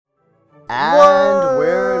And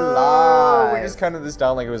we're live. We just counted this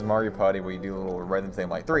down like it was Mario Party, where you do a little rhythm thing,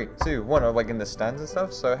 like 3, 2, 1, or like in the stands and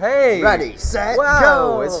stuff. So hey, Ready, set, wow,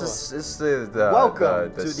 go. it's the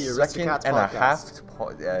Welcome the to the second Aristocats and podcast.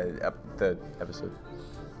 the episode.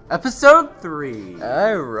 Episode 3.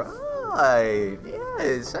 All right, yeah,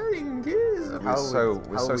 exciting kids. We're How so are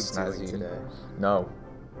we snazzy doing today? No,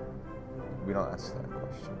 we don't ask that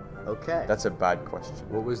question. Okay. That's a bad question.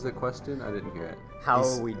 What was the question? I didn't hear it. How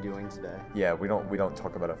are we doing today? Yeah, we don't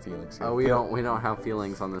talk about our feelings here. Oh, we don't have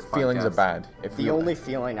feelings on this podcast. Feelings are bad. The only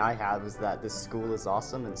feeling I have is that this school is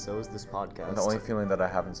awesome, and so is this podcast. The only feeling that I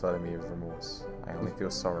have inside of me is remorse. I only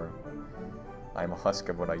feel sorrow. I'm a husk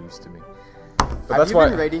of what I used to be. But Have that's you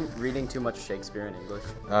why. been reading too much Shakespeare in English?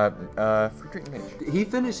 Friedrich Nietzsche. He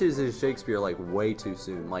finishes his Shakespeare like way too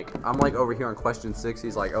soon. Like I'm like over here on question 6.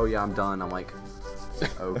 He's like, "Oh yeah, I'm done." I'm like,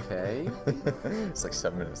 "Okay." It's like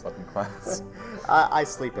 7 minutes left in class. I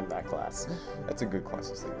sleep in that class. That's a good class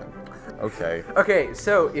to sleep in. Okay. Okay,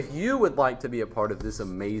 so if you would like to be a part of this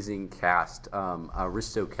amazing cast,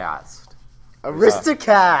 Aristocast.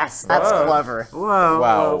 Aristocast! That's Whoa. clever. Whoa!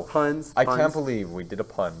 Wow. Whoa, puns. I puns. can't believe we did a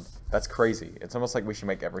pun. That's crazy. It's almost like we should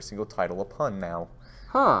make every single title a pun now.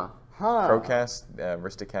 Huh? Procast,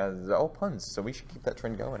 Aristocast, they're all puns. So we should keep that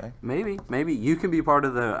trend going, eh? Maybe you can be part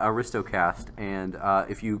of the Aristocast, and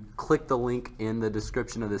if you click the link in the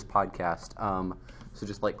description of this podcast, so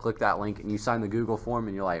just like click that link and you sign the Google form,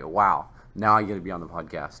 and you're like, wow, now I get to be on the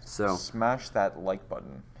podcast. So Smash that like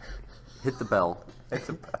button. hit the bell.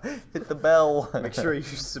 Hit the bell. Make sure you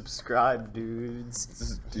subscribe,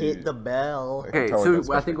 dudes. Dude. Hit the bell. Okay, Totally so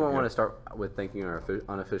smash I think we that, want yeah. to start with thanking our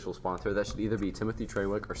unofficial sponsor. That should either be Timothy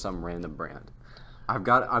Treywick or some random brand. I've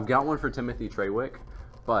got one for Timothy Treywick,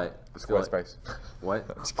 but Squarespace. What?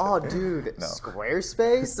 Oh, dude, No.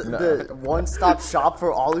 Squarespace? The one-stop shop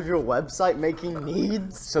for all of your website making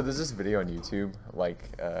needs? So there's this video on YouTube,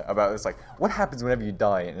 like, about it's like, what happens whenever you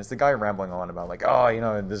die? And it's the guy rambling on about, like, oh, you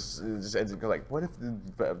know, this like, what if,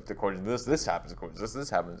 according to this happens, according to this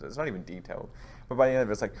happens. It's not even detailed. But by the end of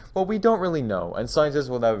it, it's like, well, we don't really know, and scientists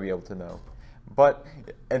will never be able to know. But,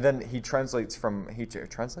 and then he transitions from,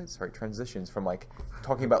 like,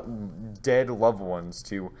 talking about dead loved ones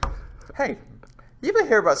to, hey, you ever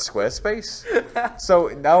hear about Squarespace? So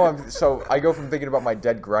now I go from thinking about my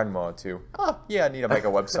dead grandma to, oh, yeah, I need to make a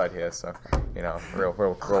website here. So, you know, real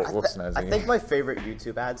snazzy. I think my favorite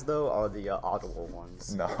YouTube ads, though, are the Audible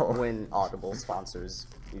ones. No. When Audible sponsors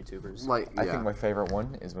YouTubers. I think my favorite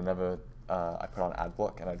one is whenever I put on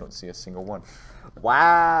AdBlock and I don't see a single one.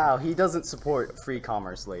 Wow, he doesn't support free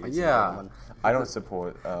commerce, ladies Yeah. and gentlemen. I don't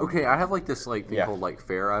support. Okay, I have like this like thing Yeah. called like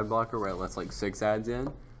Fair Ad Blocker where it lets like 6 ads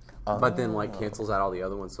in, but then like cancels out all the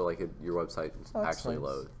other ones, so like your website that's actually nice.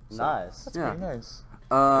 loads. Nice. That's Yeah. pretty nice.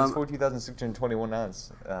 It's Um, 14,621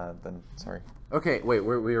 ads. Then sorry. okay, wait,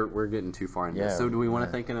 we're getting too far into this. Yeah, So do we want to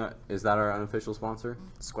yeah. thank is that our unofficial sponsor?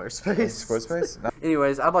 Squarespace. Squarespace. No.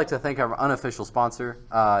 Anyways, I'd like to thank our unofficial sponsor.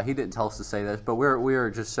 He didn't tell us to say this, but we're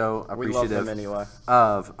just so We love appreciative him anyway.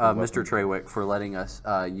 of Mr. Treywick for letting us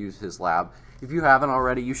use his lab. If you haven't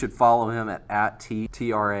already, you should follow him at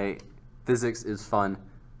TRA. Physics is fun.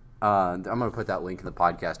 I'm going to put that link in the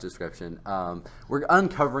podcast description. We're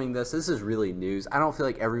uncovering this. This is really news. I don't feel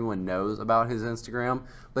like everyone knows about his Instagram,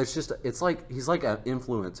 but it's like he's like an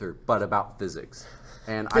influencer, but about physics.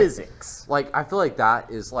 And Physics. I feel like that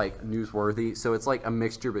is like newsworthy. So it's like a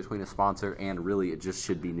mixture between a sponsor and really it just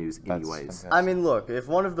should be news anyways. fantastic. I mean, look, if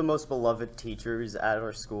one of the most beloved teachers at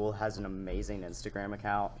our school has an amazing Instagram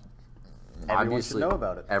account, everyone should know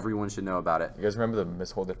about it. Everyone should know about it. You guys remember the Miss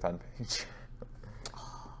Holder fan page?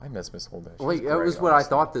 I miss Miss Holder. She Like was that great, was what I honestly.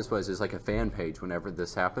 thought this was, is like a fan page whenever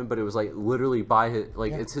this happened, but it was like literally by his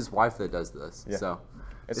it's his wife that does this. Yeah. So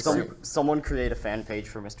It's great. Someone create a fan page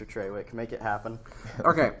for Mr. Treywick. Make it happen.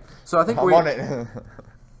 okay, so I think I'm on it.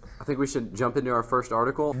 I think we should jump into our first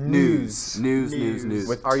article. News. News.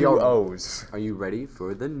 With Are 2 y'all O's. Are you ready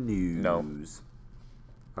for the news? No.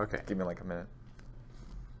 Okay. Give me like a minute.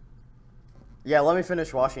 Yeah, let me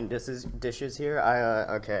finish washing dishes here.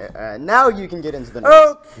 Okay. Now you can get into the news.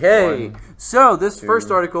 Okay. 1, So this 2,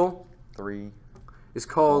 first article 3, is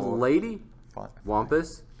called 4, Lady 5.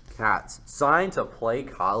 Wampus Cats signed to play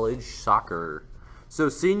college soccer. So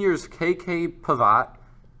seniors KK Pavat,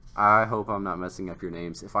 I hope I'm not messing up your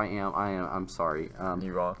names. If I am, I'm sorry.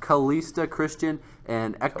 You are. Calista Christian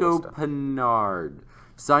and Echo Calista. Pinard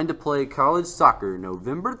signed to play college soccer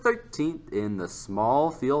November 13th in the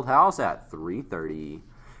small field house at 3:30.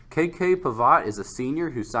 KK Pavat is a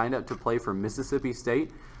senior who signed up to play for Mississippi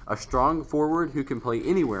State, a strong forward who can play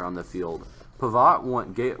anywhere on the field. Pavat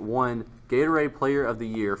won Gatorade Player of the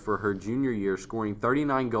Year for her junior year, scoring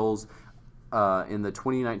 39 goals in the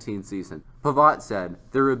 2019 season. Pavot said,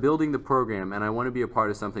 "They're rebuilding the program, and I want to be a part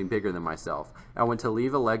of something bigger than myself. I want to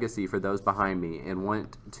leave a legacy for those behind me and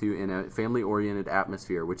want to in a family-oriented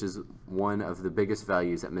atmosphere, which is one of the biggest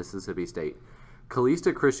values at Mississippi State."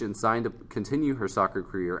 Calista Christian signed to continue her soccer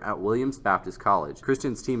career at Williams Baptist College.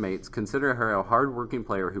 Christian's teammates consider her a hard-working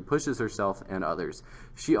player who pushes herself and others.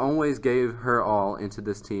 She always gave her all into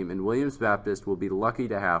this team, and Williams Baptist will be lucky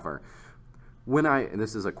to have her.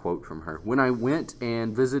 This is a quote from her. "When I went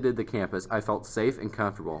and visited the campus, I felt safe and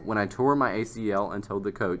comfortable. When I tore my ACL and told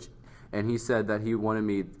the coach, and he said that he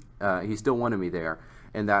still wanted me there,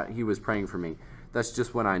 and that he was praying for me. That's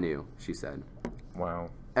just when I knew," she said. Wow.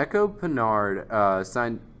 Echo Pinard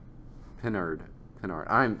signed.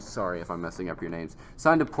 I'm sorry if I'm messing up your names.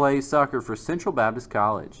 Signed to play soccer for Central Baptist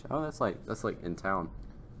College. Oh, that's like in town.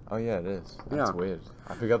 Oh yeah, it is. That's Yeah. weird.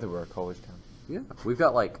 I forgot that we're a college town. Yeah, we've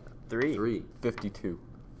got like Three. 52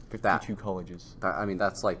 colleges. I mean,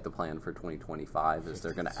 that's like the plan for 2025. Is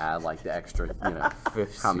they're gonna add like the extra,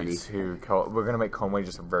 how many? 52 we're gonna make Conway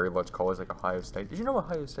just a very large college like Ohio State. Did you know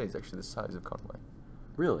Ohio State is actually the size of Conway?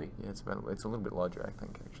 Really? Yeah, it's a little bit larger, I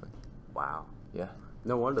think, actually. Wow. Yeah.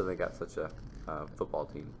 No wonder they got such a football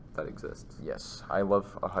team that exists. Yes, I love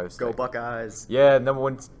Ohio State. Go Buckeyes. Yeah,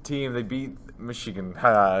 #1 team. They beat Michigan.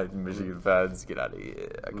 Michigan fans, get out of here.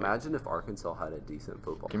 Okay. Imagine if Arkansas had a decent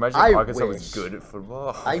football. Can you imagine I if Arkansas wish. was good at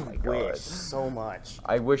football? Oh I my God. wish so much.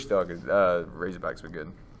 I wish the Razorbacks were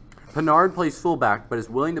good. Pinard plays fullback, but is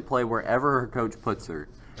willing to play wherever her coach puts her.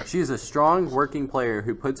 She is a strong, working player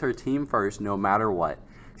who puts her team first no matter what.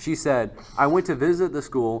 She said, "I went to visit the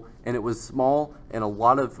school, and it was small and a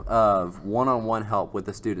lot of one-on-one help with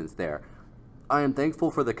the students there. I am thankful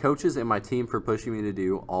for the coaches and my team for pushing me to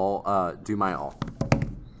do my all."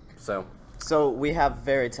 So we have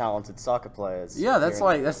very talented soccer players. yeah, that's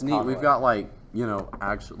here in neat. Conway. We've got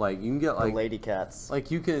actually you can get the Lady Cats.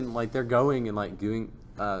 you can they're going and doing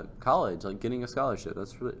college, getting a scholarship.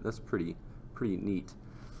 That's pretty neat.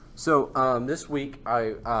 So this week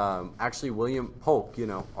I actually William Polk,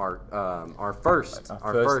 our first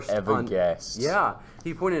ever guest. Yeah,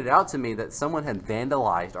 he pointed out to me that someone had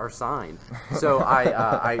vandalized our sign. So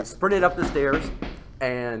I sprinted up the stairs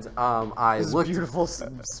and I This is looked. beautiful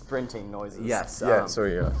sprinting noises. Yes. Yeah,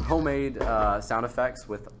 so Homemade sound effects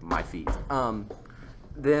with my feet.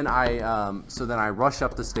 Then I rush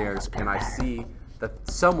up the stairs and I see that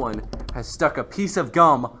someone has stuck a piece of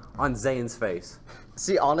gum on Zane's face.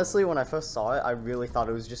 See, honestly, when I first saw it, I really thought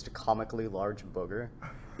it was just a comically large booger.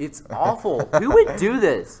 It's awful. Who would do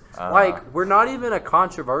this? We're not even a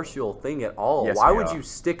controversial thing at all. Yes, Why we would are. you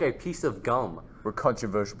stick a piece of gum? We're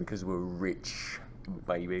controversial because we're rich,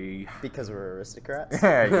 baby. Because we're aristocrats.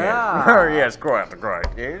 Yeah. Oh, yes, go ahead,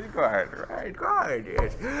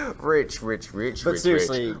 yes. Rich. But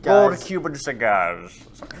seriously, Gold guys- Cuban cigars.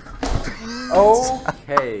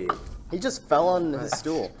 Okay. He just fell on his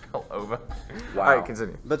stool. All over. Wow. All right,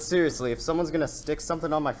 continue. But seriously, if someone's gonna stick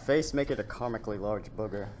something on my face, make it a comically large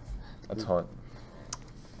booger. That's hot.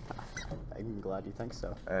 I'm glad you think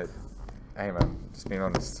so. Hey, man, just being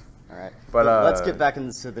honest. All right. But, let's get back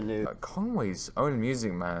into the news. Conway's Own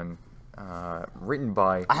Music Man, written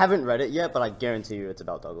by, I haven't read it yet, but I guarantee you it's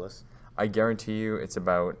about Douglas. I guarantee you it's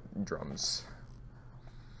about drums.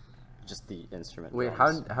 Just the instrument. Wait,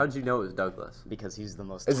 drums. how'd you know it was Douglas? Because he's the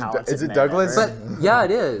most Is it- talented is it man Douglas? ever. But yeah,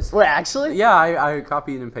 it is. Wait, actually? Yeah, I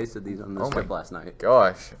copied and pasted these on the Oh my script last night.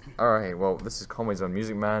 Gosh. Alright, well, this is Conway's Own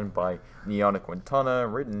Music Man by Niana Quintana,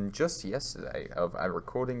 written just yesterday of a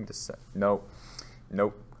recording Nope.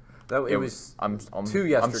 It was I'm 2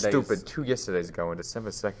 yesterdays. I'm stupid. 2 yesterdays ago on December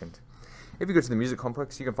 2nd. If you go to the music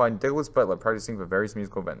complex, you can find Douglas Butler practicing for various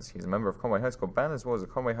musical events. He's a member of Conway High School Band as well as the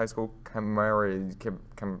Conway High School Camerata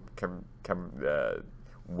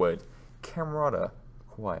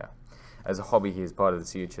Choir. As a hobby, he is part of the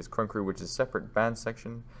CHS Crunk Crew, which is a separate band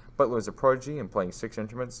section. Butler is a prodigy in playing 6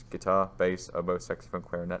 instruments: guitar, bass, oboe, saxophone,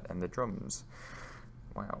 clarinet, and the drums.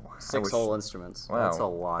 Wow. 6 whole instruments. Wow. That's a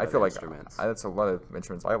lot I of feel instruments. that's a lot of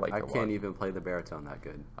instruments I like I a lot. can't even play the baritone that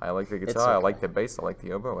good. I like the It's guitar, I okay. like the bass, I like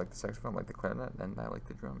the oboe, I like the saxophone, I like the clarinet, and I like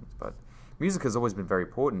the drums. But music has always been very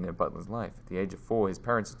important in Butler's life. At the age of 4, his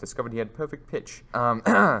parents discovered he had perfect pitch, an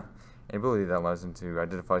ability that allows him to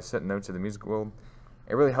identify certain notes of the music world.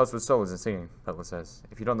 It really helps with solos and singing, Butler says.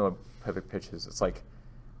 If you don't know what perfect pitch is, it's like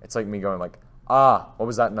me going what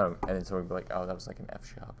was that note? And then someone would be like, oh, that was like an F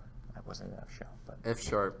sharp. wasn't an F sharp, but F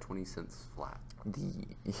sharp, 20 cents flat. D.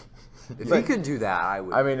 If he could do that, I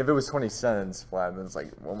would. I mean, if it was 20 cents flat, then it's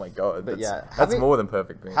like, oh my god, But that's, yeah, that's more than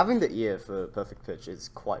perfect. Man. Having the ear for perfect pitch is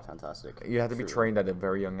quite fantastic. You have to be Truly. trained at a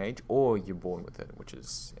very young age, or you're born with it, which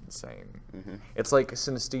is insane. It's like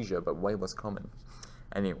synesthesia, but way less common.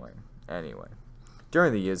 Anyway.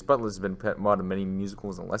 During the years, Butler has been part of many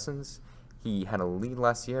musicals and lessons. He had a lead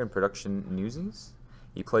last year in production Newsies.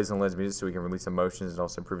 He plays and learns music so he can release emotions and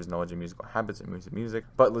also improve his knowledge of musical habits and music.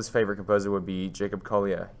 Butler's favorite composer would be Jacob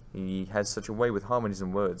Collier. He has such a way with harmonies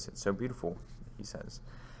and words. It's so beautiful, he says.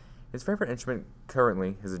 His favorite instrument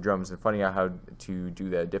currently is the drums and finding out how to do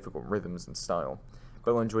their difficult rhythms and style.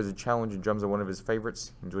 Butler enjoys the challenge and drums are one of his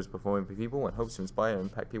favorites. He enjoys performing for people and hopes to inspire and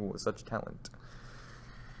impact people with such talent.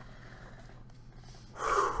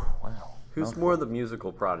 Wow. Who's more the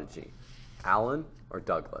musical prodigy, Alan or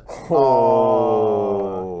Douglas?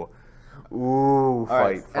 Oh. Ooh,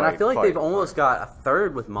 right. fight. And I feel like they've fight. almost got a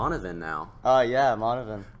third with Monavin now. Yeah,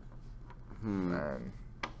 Monovan. Man.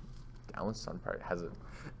 Alan's son probably has a...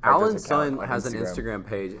 Alan's account son on has an Instagram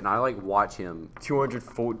page, and I like watch him.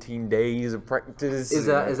 214 days of practice. Is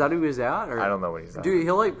that who he's at? Or? I don't know what he's at. Dude,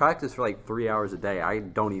 he'll like practice for like 3 hours a day. I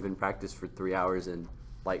don't even practice for 3 hours in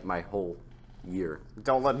like my whole year.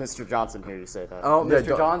 Don't let Mr. Johnson hear you say that. Oh, Yeah, Mr.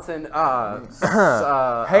 don't- Johnson.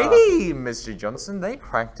 Hey, Mr. Johnson, they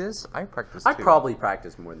practice. I practice I too. probably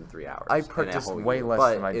practice more than 3 hours. I in a practiced whole way year, less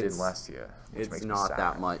but than I did it's- last year. Which It's makes me not sad.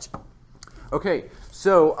 that much. Okay,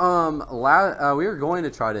 so we were going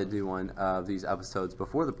to try to do one of these episodes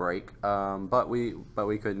before the break, but we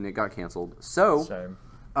couldn't. It got canceled. So, Shame.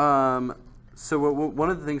 one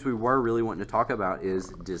of the things we were really wanting to talk about is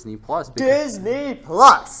Disney Plus. Disney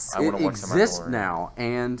Plus! I wanna It watch some exists Mandalorian. now,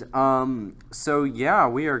 and so yeah,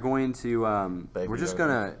 we are going to we're just Yoda.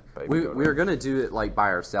 gonna Baby Yoda. we're gonna do it like by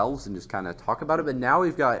ourselves and just kind of talk about it. But now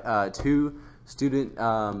we've got two student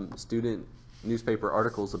newspaper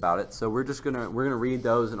articles about it, so we're gonna read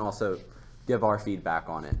those and also give our feedback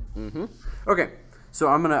on it. Okay, so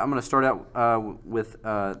I'm gonna start out with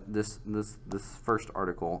this first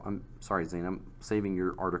article. I'm sorry, Zane. I'm saving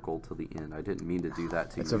your article till the end. I didn't mean to do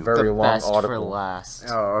that to It's you. a very long Best for article. last.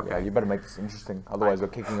 Oh, okay. Yeah, you better make this interesting. Otherwise, we're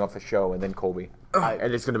kicking off the show and then Colby. I-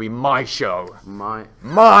 And it's going to be my show. Mine.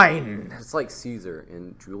 It's like Caesar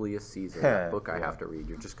in Julius Caesar, that book I Yeah. have to read.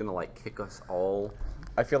 You're just gonna like kick us all.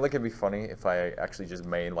 I feel like it'd be funny if I actually just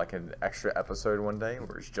made like an extra episode one day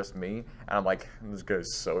where it's just me, and I'm like, this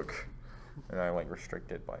guy's suck. And I like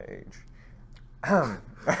restrict it by age. Alright,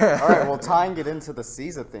 well, tying it into the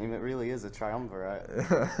Caesar theme, it really is a triumvirate.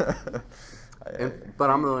 But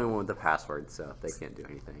I'm the only one with the password, so they can't do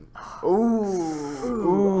anything.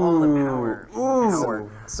 All the power.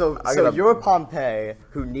 So gotta- you're Pompey,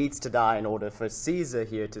 who needs to die in order for Caesar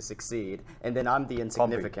here to succeed, and then I'm the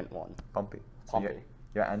insignificant one. Pompey. So Pompey.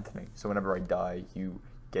 you're Anthony. So whenever I die, you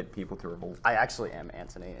get people to revolt. I actually am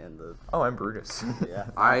Antony in the... Oh, I'm Brutus. Yeah.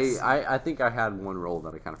 I think I had one role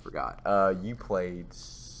that I kind of forgot. You played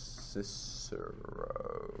Cicero,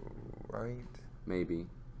 right? Maybe.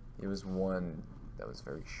 It was one that was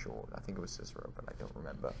very short. I think it was Cicero, but I don't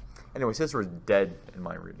remember. Anyway, Cicero's dead in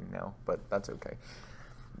my reading now, but that's okay.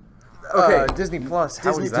 Okay. Disney Plus.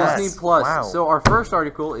 How Disney is that? Disney Plus. Wow. So our first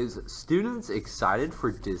article is Students Excited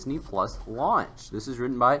for Disney Plus Launch. This is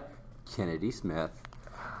written by Kennedy Smith.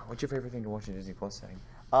 What's your favorite thing to watch in Disney Plus thing?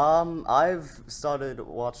 I've started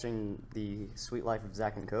watching The Sweet Life of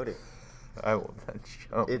Zack and Cody. I love that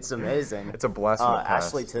show. It's amazing. It's a blast from the past.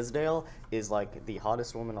 Ashley Tisdale is like the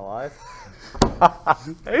hottest woman alive.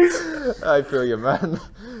 I feel you, man.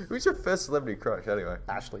 Who's your first celebrity crush, anyway?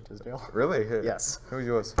 Ashley Tisdale. Really? Who? Yes. Who's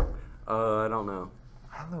yours? I don't know.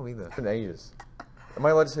 I don't know either. It's been ages. Am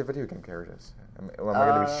I allowed to say video game characters? Am I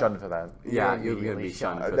going to be shunned for that? Yeah, you're gonna immediately be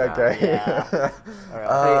shunned shunned. for that. Okay.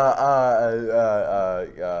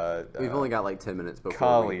 Yeah. We've only got like 10 minutes before.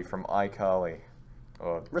 Carly from iCarly.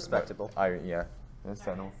 Or, Respectable. Yeah. That's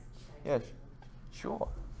that. Yeah, sure.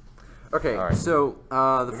 Okay, All right. so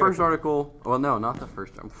the first article. Well, no, not the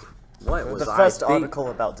first. What was The I first think- article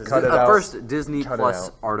about Disney. Cut it The out. first Disney Cut it Plus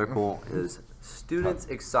out. article is Students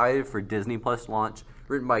Excited for Disney Plus Launch,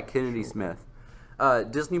 written by Kennedy Smith.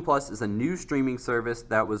 Disney Plus is a new streaming service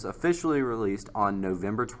that was officially released on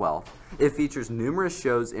November 12th. It features numerous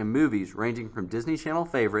shows and movies ranging from Disney Channel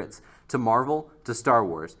favorites to Marvel to Star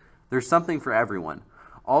Wars. There's something for everyone.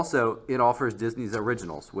 Also, it offers Disney's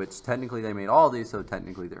originals, which technically they made all these, so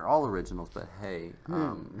technically they're all originals, but hey,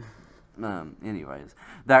 anyways,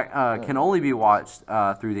 that can only be watched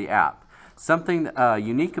through the app. Something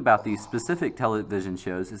unique about these specific television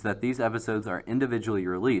shows is that these episodes are individually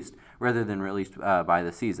released rather than released by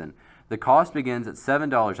the season. The cost begins at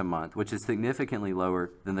 $7 a month, which is significantly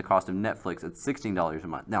lower than the cost of Netflix at $16 a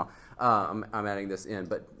month. Now, I'm adding this in,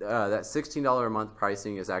 but that $16 a month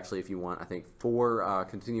pricing is actually if you want, I think, 4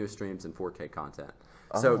 continuous streams and 4K content.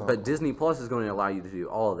 So, but Disney Plus is going to allow you to do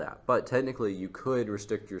all of that. But technically, you could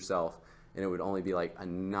restrict yourself, and it would only be like a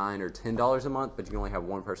 $9 or $10 a month, but you can only have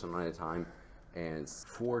one person on at a time, and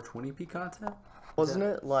 420p content. Wasn't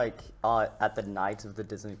it like at the night of the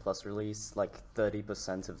Disney Plus release, like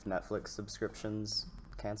 30% of Netflix subscriptions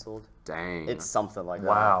canceled? Dang. It's something like that.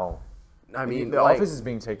 Wow. I mean, The like, Office is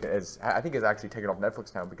being taken as I think it's actually taken off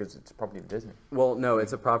Netflix now because it's a property of Disney. well, no,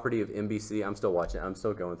 it's a property of NBC. I'm still watching. I'm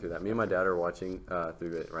still going through that. Me and my dad are watching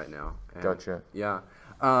through it right now. And, Gotcha. Yeah.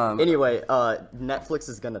 Anyway, Netflix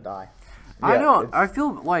is gonna die. I Yeah, don't. it's- I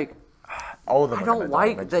feel like All of them. I are don't gonna die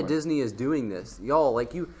like eventually. that Disney is doing this, y'all.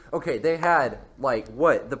 Like you, okay? They had like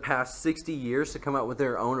what the past 60 years to come up with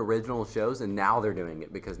their own original shows, and now they're doing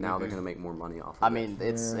it because now they're going to make more money off of I it. mean,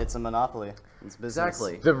 it's a monopoly. It's business.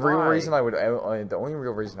 Exactly. The real Why? reason the only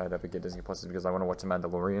real reason I'd ever get Disney Plus is because I want to watch The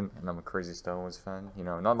Mandalorian, and I'm a crazy Star Wars fan. You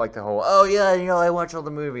know, not like the whole, oh yeah, you know, I watch all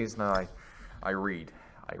the movies. No, I read.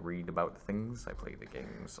 I read about things. I play the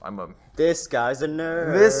games. This guy's a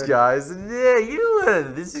nerd. This guy's, yeah, you know,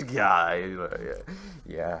 this guy.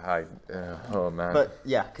 Oh man. But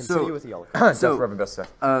yeah, continue So- with y'all. So, Reverend Bester.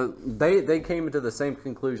 They came to the same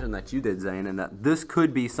conclusion that you did, Zane, and that this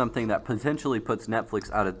could be something that potentially puts Netflix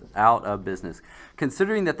out of business.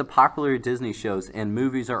 Considering that the popular Disney shows and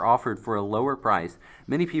movies are offered for a lower price,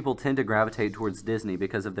 many people tend to gravitate towards Disney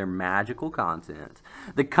because of their magical content.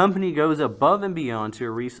 The company goes above and beyond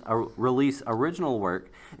to release original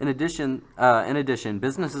work. In addition,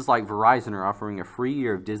 businesses like Verizon are offering a free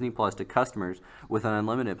year of Disney Plus to customers with an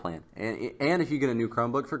unlimited plan. And if you get a new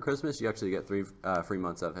Chromebook for Christmas, you actually get 3 free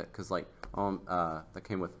months of it because that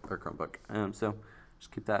came with her Chromebook. So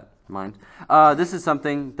just keep that in mind. This is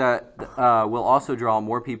something that will also draw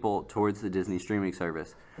more people towards the Disney streaming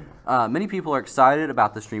service. Many people are excited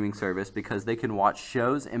about the streaming service because they can watch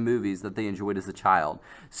shows and movies that they enjoyed as a child.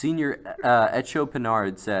 Senior Echo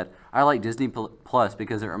Pinard said, "I like Disney Plus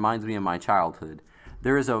because it reminds me of my childhood.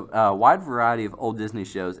 There is a wide variety of old Disney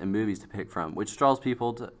shows and movies to pick from, which draws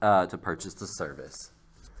people to purchase the service."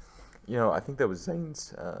 You know, I think that was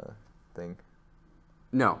Zane's thing.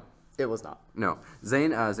 No. It was not. No. Zane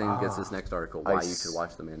gets this next article, why you should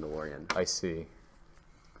watch The Mandalorian. I see.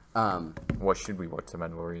 What should we watch The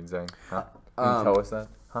Mandalorian, Zane? Huh? Can you tell us that?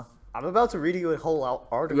 Huh? I'm about to read you a whole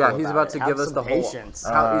article. Yeah, he's about it. to Have give us some the whole. patience. He's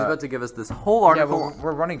about to give us this whole Yeah, article.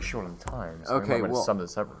 we're running short on time. So Okay, I'm going to well- sum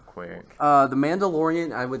this up real quick. The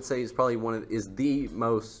Mandalorian, I would say, is probably the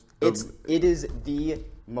most. It is the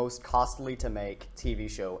most costly to make TV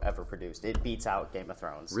show ever produced. It beats out Game of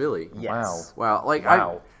Thrones. Really. Yes. Wow.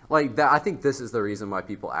 Wow. I think this is the reason why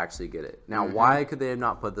people actually get it. Now, why could they have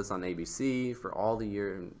not put this on ABC for all the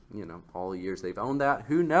years they've owned that?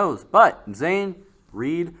 Who knows? But Zane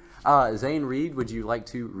Reed, would you like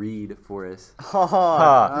to read for us?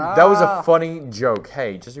 That was a funny joke.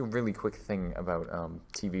 Hey, just a really quick thing about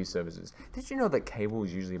TV services. Did you know that cable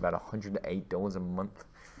is usually about $108 a month?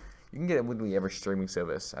 You can get literally every streaming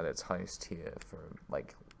service at its highest tier for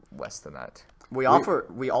like less than that. We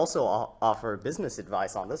also offer business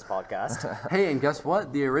advice on this podcast. Hey, and guess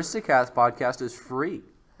what? The Aristocats podcast is free.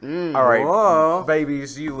 All right, Whoa.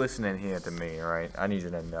 babies, you listening here to me, all right? I need you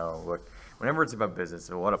to know, look, whenever it's about business,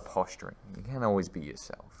 there's a lot of posturing. You can't always be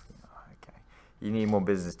yourself. You know, okay. You need more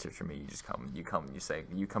business tips from me. You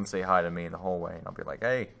come say hi to me in the hallway, and I'll be like,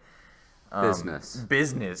 hey.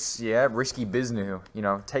 Business, yeah, risky business. You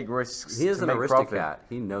know, take risks. He is to an make profit. Aristocat.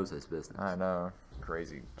 He knows his business. I know,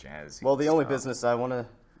 crazy jazz. Well, the only business I want to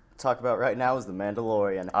talk about right now is The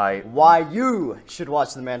Mandalorian. I- Why you should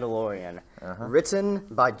watch The Mandalorian. Written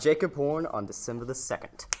by Jacob Horn on December the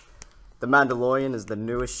 2nd. The Mandalorian is the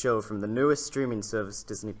newest show from the newest streaming service,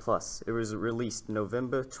 Disney Plus. It was released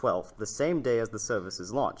November 12th, the same day as the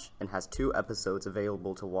service's launch, and has 2 episodes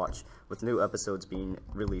available to watch, with new episodes being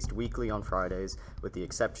released weekly on Fridays, with the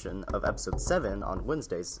exception of episode 7 on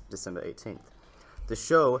Wednesdays, December 18th. The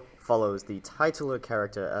show follows the titular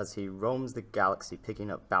character as he roams the galaxy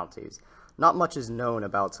picking up bounties. Not much is known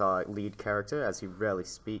about our lead character, as he rarely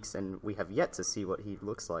speaks, and we have yet to see what he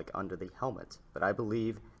looks like under the helmet, but I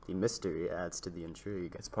believe the mystery adds to the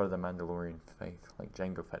intrigue. It's part of the Mandalorian faith, like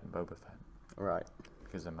Jango Fett and Boba Fett, Right.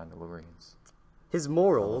 because they're Mandalorians. His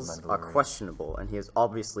morals are Mandalorian. questionable, and he is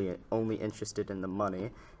obviously only interested in the money.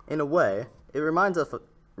 In a way, it reminds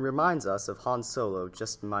us of Han Solo,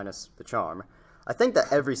 just minus the charm. I think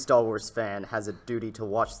that every Star Wars fan has a duty to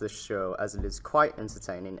watch this show, as it is quite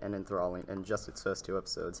entertaining and enthralling in just its first 2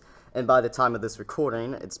 episodes. And by the time of this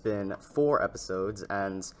recording, it's been 4 episodes,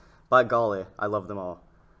 and by golly, I love them all.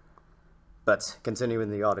 But, continuing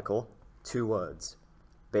the article, 2 words.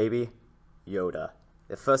 Baby Yoda.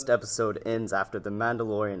 The first episode ends after the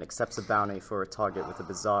Mandalorian accepts a bounty for a target with a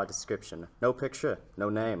bizarre description. No picture, no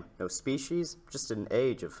name, no species, just an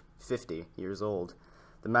age of 50 years old.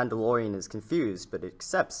 The Mandalorian is confused, but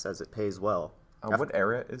accepts as it pays well. What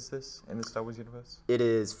era is this in the Star Wars universe? It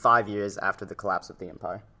is 5 years after the collapse of the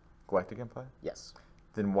Empire. Galactic Empire? Yes.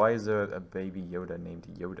 Then why is there a baby Yoda named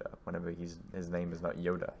Yoda whenever his name is not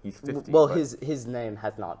Yoda? He's 50. Well, but his name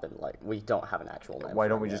has not been, we don't have an actual name. why for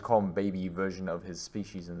don't him we yet. just call him baby version of his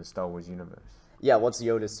species in the Star Wars universe? Yeah, what's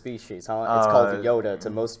Yoda's species, huh? It's called Yoda to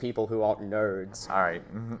most people who aren't nerds. Alright.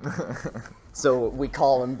 So we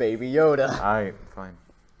call him Baby Yoda. Alright, fine.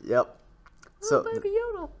 Yep. So,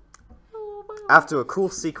 after a cool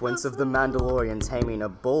sequence of the Mandalorian taming a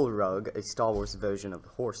bull rug, a Star Wars version of a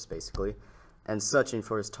horse basically, and searching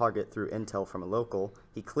for his target through intel from a local,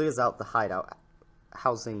 he clears out the hideout,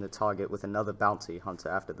 housing the target with another bounty hunter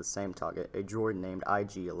after the same target, a droid named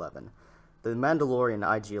IG-11. The Mandalorian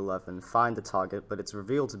IG-11 find the target, but it's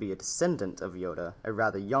revealed to be a descendant of Yoda, a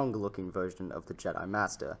rather young-looking version of the Jedi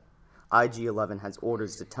Master. IG-11 has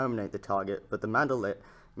orders to terminate the target, but the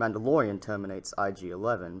Mandalorian terminates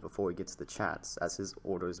IG-11 before he gets the chance, as his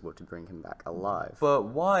orders were to bring him back alive. But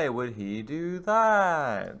why would he do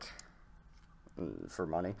that? For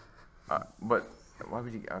money. But why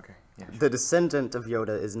would you? Okay, yeah. The descendant of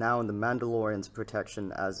Yoda is now in the Mandalorian's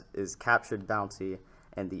protection as is captured bounty,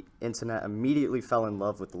 and the internet immediately fell in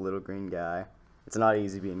love with the little green guy. It's not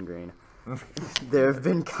easy being green. There have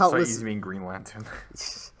been It's not countless easy being Green Lantern.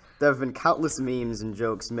 There have been countless memes and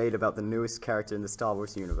jokes made about the newest character in the Star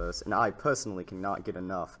Wars universe, and I personally cannot get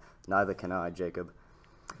enough. Neither can I, Jacob.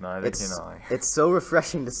 Neither can I. It's so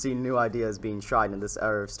refreshing to see new ideas being tried in this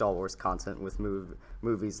era of Star Wars content, with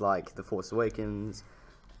movies like The Force Awakens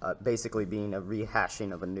basically being a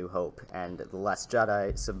rehashing of A New Hope, and The Last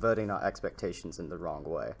Jedi subverting our expectations in the wrong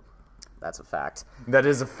way. That's a fact. That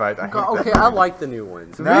is a fact. I hate that. Okay, I like the new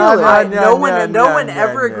ones. No, Really, no, no one no,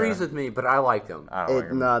 ever no. agrees with me, but I like them. I don't like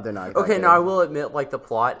him. No, they're not. Okay, that now I good. will admit, like the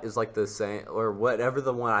plot is like the same, or whatever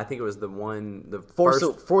the one. I think it was the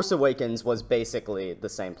first Force Awakens was basically the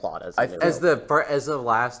same plot as as the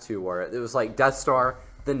last 2 were. It was like Death Star,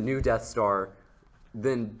 then new Death Star,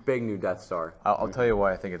 then big new Death Star. I'll tell you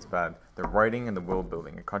why I think it's bad. The writing and the world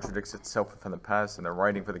building, it contradicts itself from the past, and the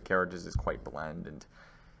writing for the characters is quite bland. And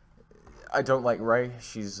I don't like Rey.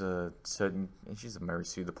 She's a Mary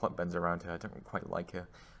Sue. The plot bends around her. I don't quite like her.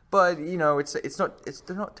 But you know,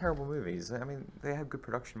 they're not terrible movies. I mean, they have good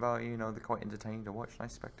production value. You know, they're quite entertaining to watch.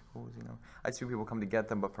 Nice spectacles. You know, I see people come to get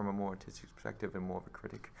them, but from a more artistic perspective and more of a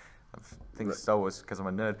critic of things Star Wars, because I'm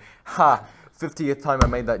a nerd. Ha! 50th time I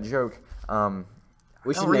made that joke.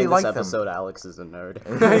 We should really name like this them. episode Alex is a nerd.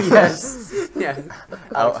 Yes. Yeah.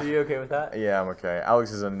 Alex, are you okay with that? Yeah, I'm okay.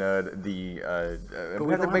 Alex is a nerd. We have to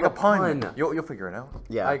don't make have a a pun. pun. You'll figure it out.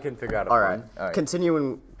 Yeah. I can figure out a All pun. right. All right.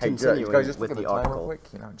 Continuing Guys, just with look at the time real article. quick.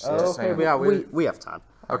 You know, just Okay, saying. yeah, We have time.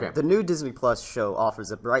 Okay. The new Disney Plus show offers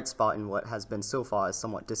a bright spot in what has been so far a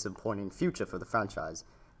somewhat disappointing future for the franchise.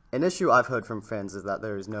 An issue I've heard from fans is that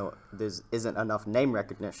there isn't enough name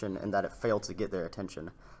recognition and that it failed to get their attention.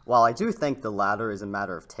 While I do think the latter is a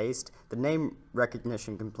matter of taste, the name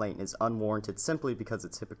recognition complaint is unwarranted simply because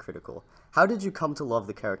it's hypocritical. How did you come to love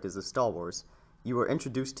the characters of Star Wars? You were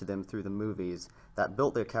introduced to them through the movies that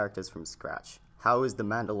built their characters from scratch. How is The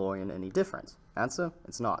Mandalorian any different? Answer,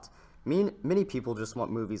 it's not. Many people just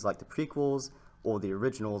want movies like the prequels, or the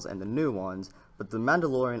originals and the new ones, but The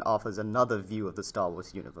Mandalorian offers another view of the Star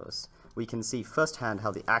Wars universe. We can see firsthand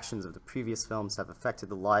how the actions of the previous films have affected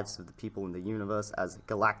the lives of the people in the universe, as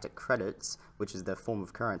galactic credits, which is their form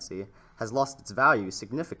of currency, has lost its value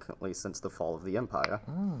significantly since the fall of the Empire.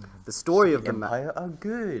 The story of the Empire are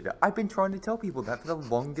good. I've been trying to tell people that for the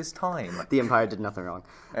longest time. The Empire did nothing wrong.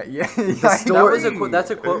 Yeah, That's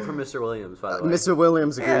a quote from Mr. Williams, by the way. Mr.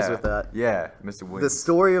 Williams agrees with that. Yeah, Mr. Williams. The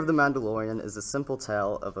story of The Mandalorian is a simple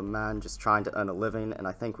tale of a man just trying to earn a living, and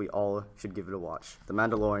I think we all should give it a watch. The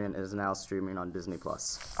Mandalorian is now streaming on Disney+.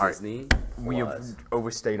 Disney. We have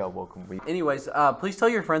overstayed our welcome. Anyways, please tell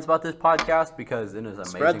your friends about this podcast because it is amazing.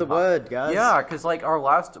 Spread the word, guys. Yeah, because like our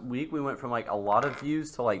last week we went from like a lot of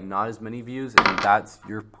views to like not as many views, and that's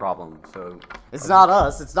your problem. So It's not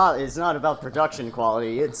us. It's not about production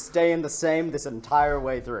quality. It's staying the same this entire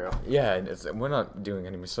way through. Yeah, and we're not doing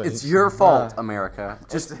any mistakes. it's your fault, America.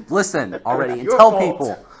 Just listen already and Your tell fault.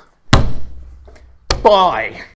 people. Bye.